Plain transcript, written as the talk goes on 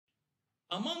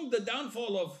Among the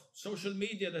downfall of social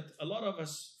media that a lot of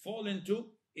us fall into,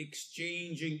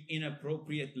 exchanging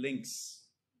inappropriate links.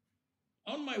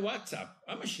 On my WhatsApp,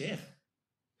 I'm a sheikh.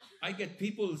 I get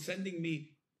people sending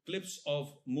me clips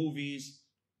of movies.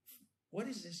 What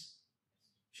is this?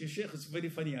 Sheikh, it's very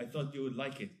funny. I thought you would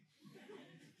like it.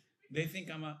 They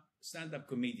think I'm a stand-up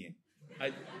comedian.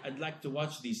 I'd like to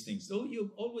watch these things. So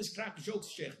you always crack jokes,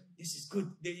 Sheikh. This is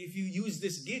good. If you use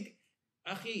this gig,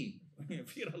 akhi,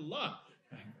 fear Allah.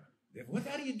 What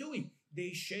are you doing?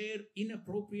 They share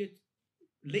inappropriate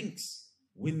links.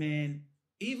 Women,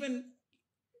 even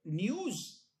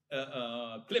news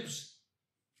clips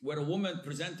where a woman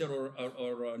presenter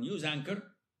or a news anchor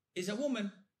is a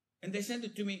woman, and they send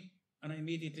it to me, and I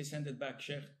immediately send it back.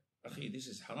 Sheikh, akhi, this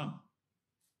is haram.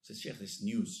 I said, Sheikh, this is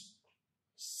news.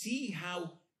 See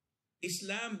how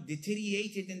Islam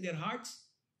deteriorated in their hearts?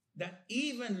 That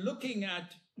even looking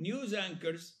at news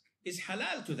anchors is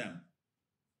halal to them.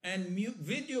 And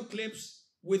video clips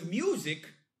with music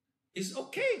is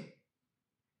okay.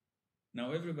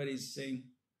 Now everybody's saying,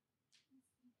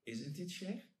 isn't it,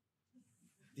 Sheikh?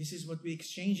 This is what we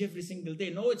exchange every single day.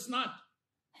 No, it's not.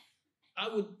 I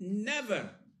would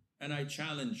never, and I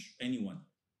challenge anyone,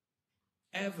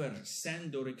 ever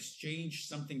send or exchange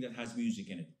something that has music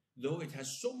in it, though it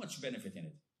has so much benefit in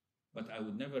it. But I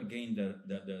would never gain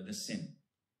the sin.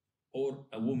 Or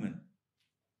a woman.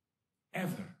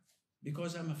 Ever.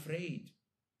 Because I'm afraid.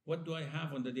 What do I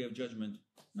have on the day of judgment?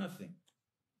 Nothing.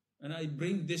 And I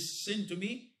bring this sin to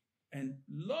me, and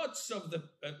lots of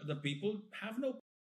the people have no